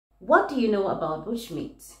What do you know about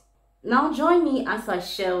bushmeat? Now join me as I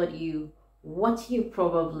share with you what you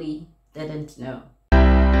probably didn't know.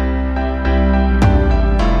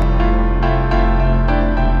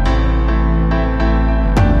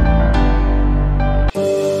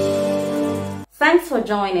 Thanks for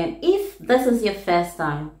joining. If this is your first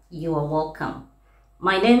time, you are welcome.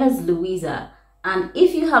 My name is Louisa, and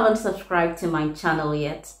if you haven't subscribed to my channel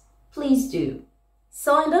yet, please do.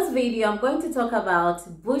 So in this video, I'm going to talk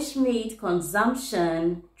about bushmeat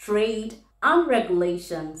consumption, trade, and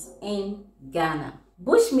regulations in Ghana.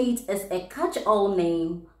 Bushmeat is a catch-all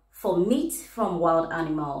name for meat from wild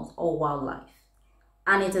animals or wildlife,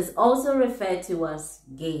 and it is also referred to as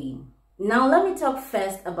game. Now let me talk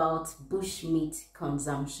first about bushmeat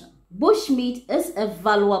consumption. Bushmeat is a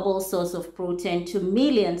valuable source of protein to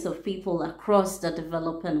millions of people across the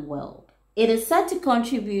developing world. It is said to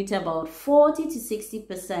contribute about 40 to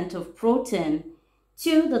 60% of protein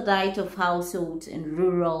to the diet of households in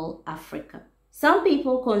rural Africa. Some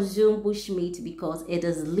people consume bushmeat because it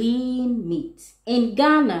is lean meat. In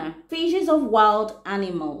Ghana, species of wild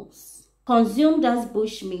animals consumed as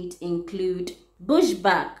bushmeat include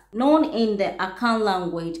bushback, known in the Akan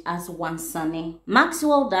language as wansane;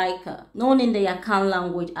 Maxwell duiker, known in the Akan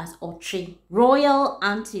language as otri; royal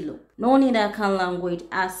antelope, known in the Akan language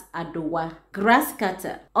as adowa;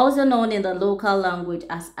 grasscutter, also known in the local language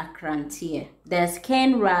as akrantie; there's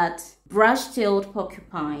cane rat, brush-tailed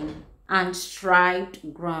porcupine, and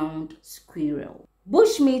striped ground squirrel.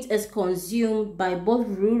 Bushmeat is consumed by both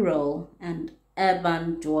rural and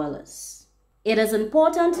urban dwellers. It is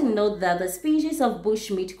important to note that the species of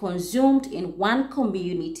bushmeat consumed in one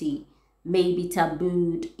community may be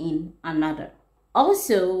tabooed in another.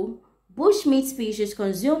 Also, bushmeat species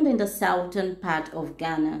consumed in the southern part of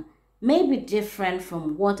Ghana may be different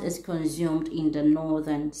from what is consumed in the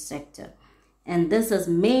northern sector, and this is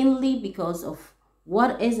mainly because of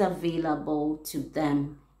what is available to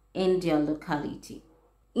them in their locality.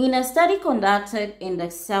 In a study conducted in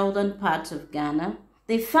the southern part of Ghana,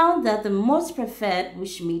 they found that the most preferred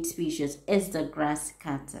bushmeat species is the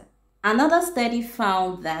grasscutter. Another study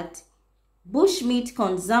found that bushmeat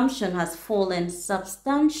consumption has fallen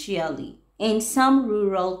substantially in some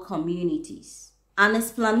rural communities. An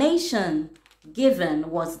explanation given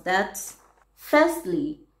was that,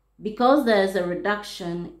 firstly, because there is a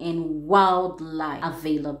reduction in wildlife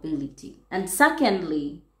availability, and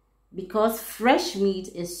secondly, because fresh meat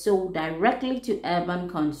is sold directly to urban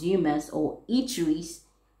consumers or eateries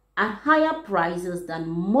at higher prices than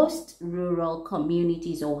most rural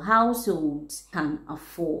communities or households can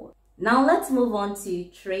afford. Now let's move on to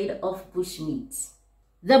trade of bushmeat.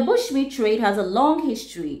 The bushmeat trade has a long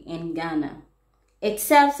history in Ghana. It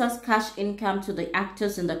serves as cash income to the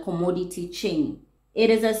actors in the commodity chain. It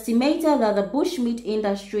is estimated that the bushmeat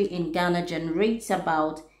industry in Ghana generates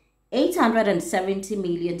about 870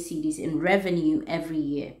 million cedis in revenue every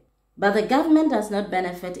year. But the government does not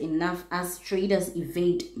benefit enough as traders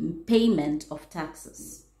evade payment of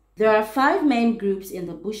taxes. There are 5 main groups in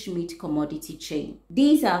the bushmeat commodity chain.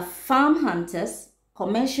 These are farm hunters,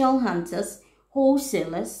 commercial hunters,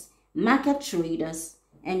 wholesalers, market traders,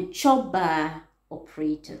 and chop bar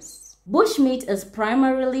operators. Bushmeat is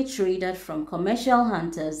primarily traded from commercial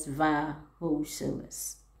hunters via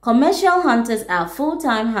wholesalers. Commercial hunters are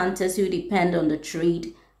full-time hunters who depend on the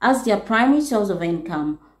trade as their primary source of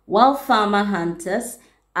income, while farmer hunters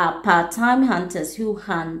are part-time hunters who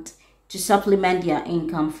hunt to supplement their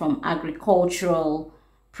income from agricultural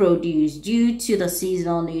produce due to the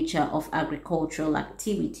seasonal nature of agricultural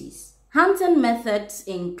activities. Hunting methods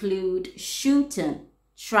include shooting,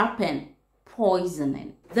 trapping,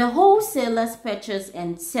 poisoning. The wholesalers purchase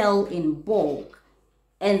and sell in bulk,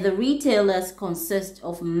 and the retailers consist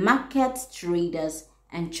of market traders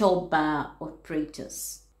and chop bar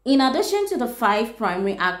operators. In addition to the 5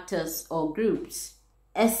 primary actors or groups,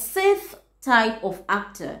 a 6th type of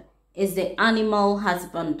actor is the animal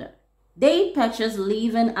husbander. They purchase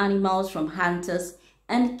living animals from hunters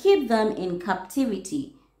and keep them in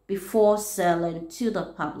captivity before selling to the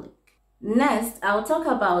public. Next, I'll talk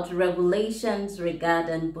about regulations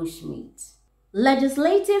regarding bushmeat.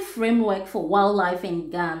 Legislative framework for wildlife in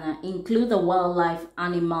Ghana include the Wildlife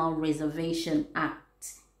Animal Reservation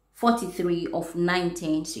Act 43 of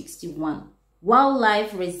 1961,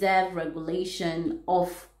 Wildlife Reserve Regulation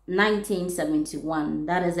of 1971,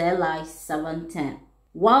 that is LI 710,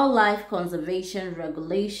 Wildlife Conservation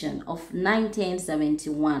Regulation of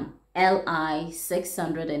 1971, LI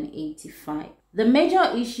 685. The major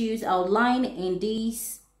issues outlined in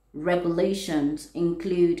these regulations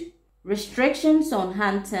include restrictions on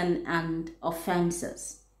hunting and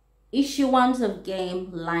offenses, issuance of game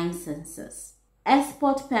licenses,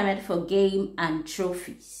 export permit for game and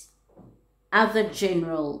trophies, other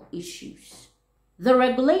general issues. The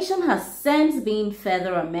regulation has since been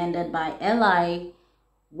further amended by LI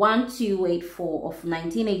 1284 of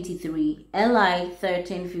 1983, LI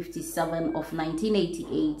 1357 of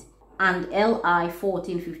 1988, and LI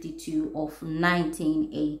 1452 of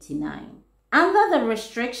 1989. Under the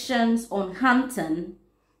restrictions on hunting,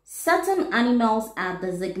 certain animals are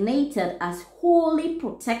designated as wholly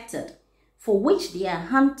protected, for which their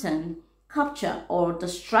hunting, capture, or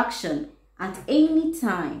destruction at any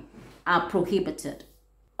time are prohibited.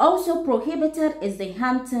 Also prohibited is the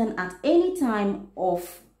hunting at any time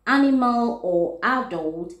of animal or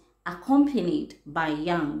adult accompanied by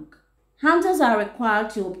young. Hunters are required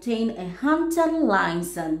to obtain a hunting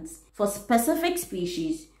license for specific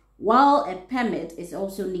species, while a permit is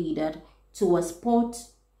also needed to export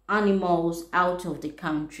animals out of the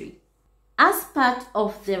country. As part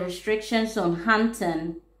of the restrictions on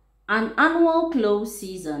hunting, an annual close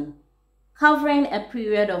season covering a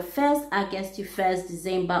period of 1st August to 1st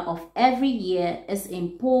December of every year is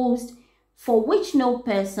imposed, for which no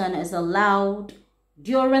person is allowed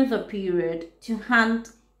during the period to hunt,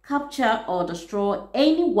 capture, or destroy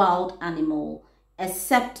any wild animal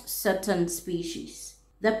except certain species.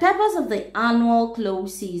 The purpose of the annual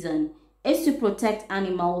close season is to protect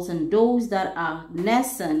animals and those that are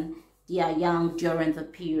nursing their young during the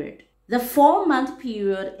period. The 4-month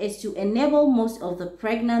period is to enable most of the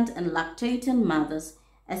pregnant and lactating mothers,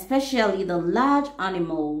 especially the large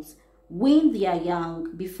animals, wean their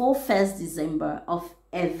young before 1st December of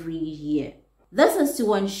every year. This is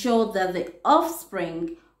to ensure that the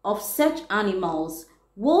offspring of such animals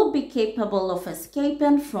will be capable of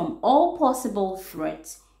escaping from all possible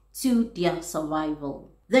threats to their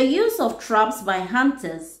survival. The use of traps by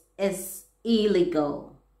hunters is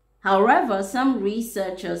illegal. However, some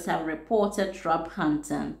researchers have reported trap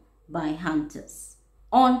hunting by hunters.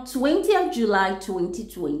 On 20th July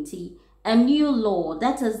 2020, a new law,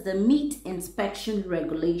 that is the Meat Inspection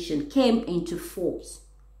Regulation, came into force.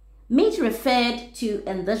 Meat referred to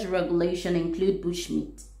in this regulation include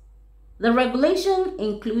bushmeat. The regulation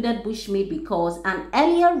included bushmeat because an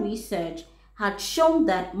earlier research had shown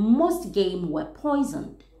that most game were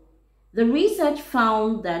poisoned. The research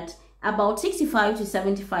found that about 65 to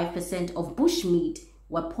 75% of bushmeat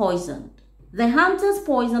were poisoned. The hunters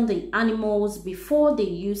poisoned the animals before they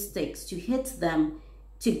used sticks to hit them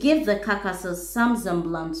to give the carcasses some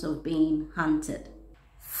semblance of being hunted.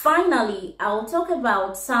 Finally, I'll talk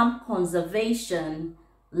about some conservation,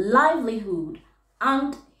 livelihood,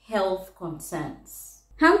 and health concerns.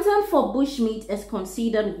 Hunting for bushmeat is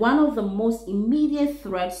considered one of the most immediate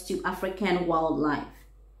threats to African wildlife.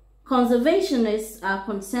 Conservationists are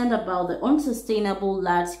concerned about the unsustainable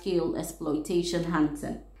large-scale exploitation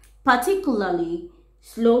hunting, particularly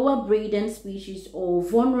slower breeding species or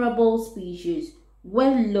vulnerable species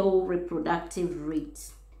with low reproductive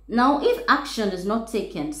rates. Now, if action is not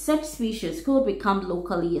taken, such species could become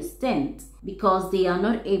locally extinct because they are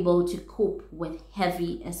not able to cope with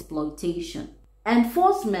heavy exploitation.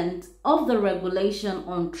 Enforcement of the regulation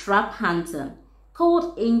on trap hunting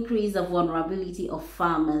could increase the vulnerability of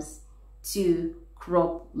farmers to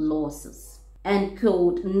crop losses and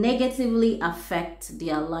could negatively affect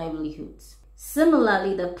their livelihoods.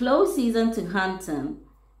 Similarly, the close season to hunting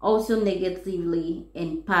also negatively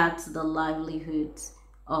impacts the livelihoods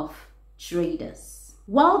of traders.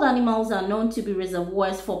 Wild animals are known to be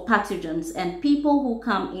reservoirs for pathogens, and people who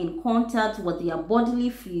come in contact with their bodily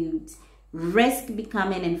fluids risk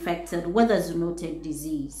becoming infected with a zoonotic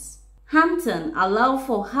disease. Hunting allows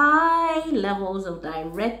for high levels of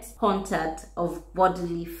direct contact of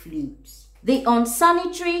bodily fluids. The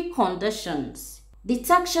unsanitary conditions,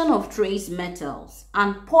 detection of trace metals,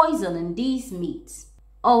 and poison in these meats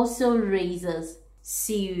also raises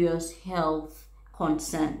serious health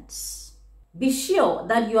concerns. Be sure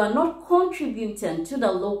that you are not contributing to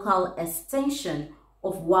the local extinction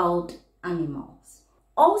of wild animals.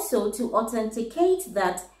 Also, to authenticate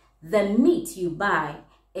that the meat you buy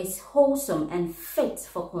is wholesome and fit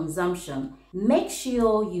for consumption, make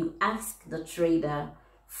sure you ask the trader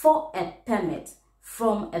for a permit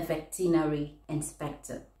from a veterinary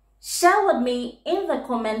inspector. Share with me in the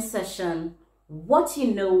comment section what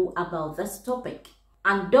you know about this topic.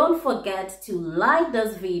 And don't forget to like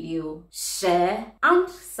this video, share, and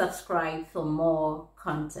subscribe for more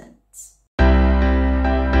content.